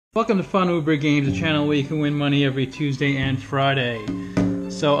Welcome to Fun Uber Games, a channel where you can win money every Tuesday and Friday.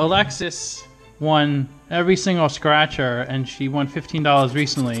 So Alexis won every single scratcher and she won $15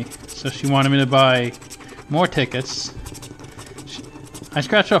 recently, so she wanted me to buy more tickets. I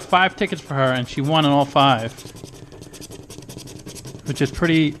scratched off 5 tickets for her and she won on all 5, which is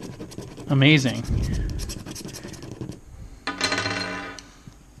pretty amazing.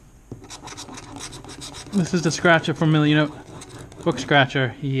 This is the scratcher from Book Scratcher.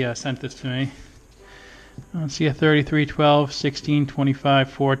 He sent this to me. Let's see, 33, 12, 16, 25,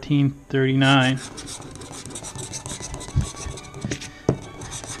 14, 39.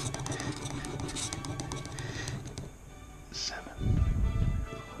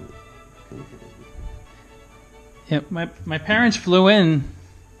 Yeah, my parents flew in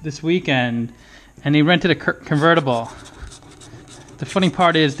this weekend and they rented a convertible. The funny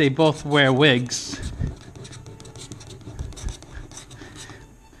part is they both wear wigs.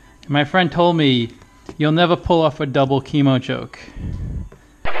 My friend told me, you'll never pull off a double chemo joke.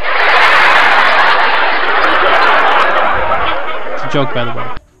 It's a joke, by the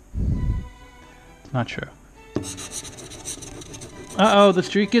way. It's not true. Uh-oh, the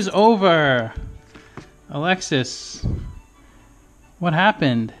streak is over. Alexis, what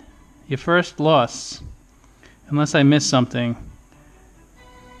happened? Your first loss. Unless I missed something.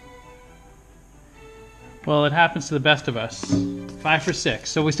 Well, it happens to the best of us. 5 for 6.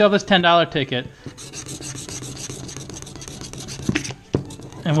 So we still have this $10 ticket.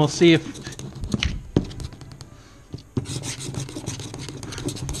 And we'll see if...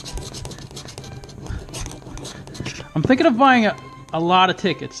 I'm thinking of buying a lot of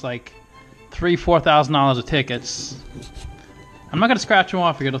tickets, like $3,000–$4,000 of tickets. I'm not going to scratch them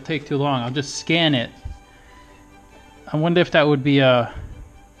off because it'll take too long. I'll just scan it. I wonder if that would be an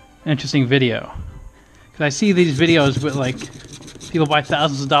interesting video. Because I see these videos with like people buy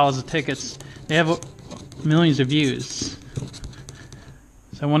thousands of dollars of tickets. They have millions of views.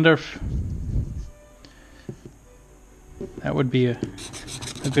 So I wonder if that would be a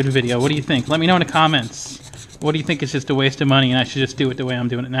good video. What do you think? Let me know in the comments. What do you think is just a waste of money and I should just do it the way I'm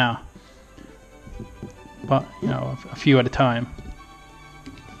doing it now? But, you know, a few at a time.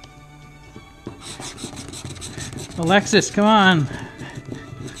 Alexis, come on.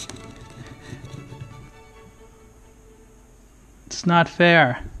 It's not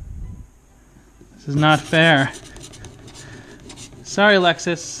fair. This is not fair. Sorry,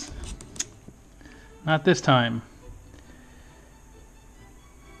 Alexis. Not this time.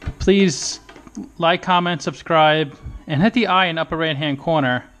 Please like, comment, subscribe, and hit the I in the upper right-hand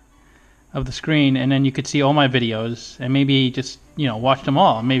corner of the screen, and then you could see all my videos, and maybe just, you know, watch them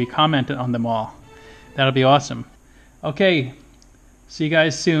all, maybe comment on them all. That'll be awesome. Okay, see you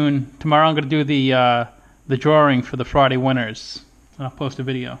guys soon. Tomorrow I'm going to do the drawing for the Friday winners. I'll post a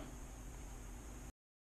video.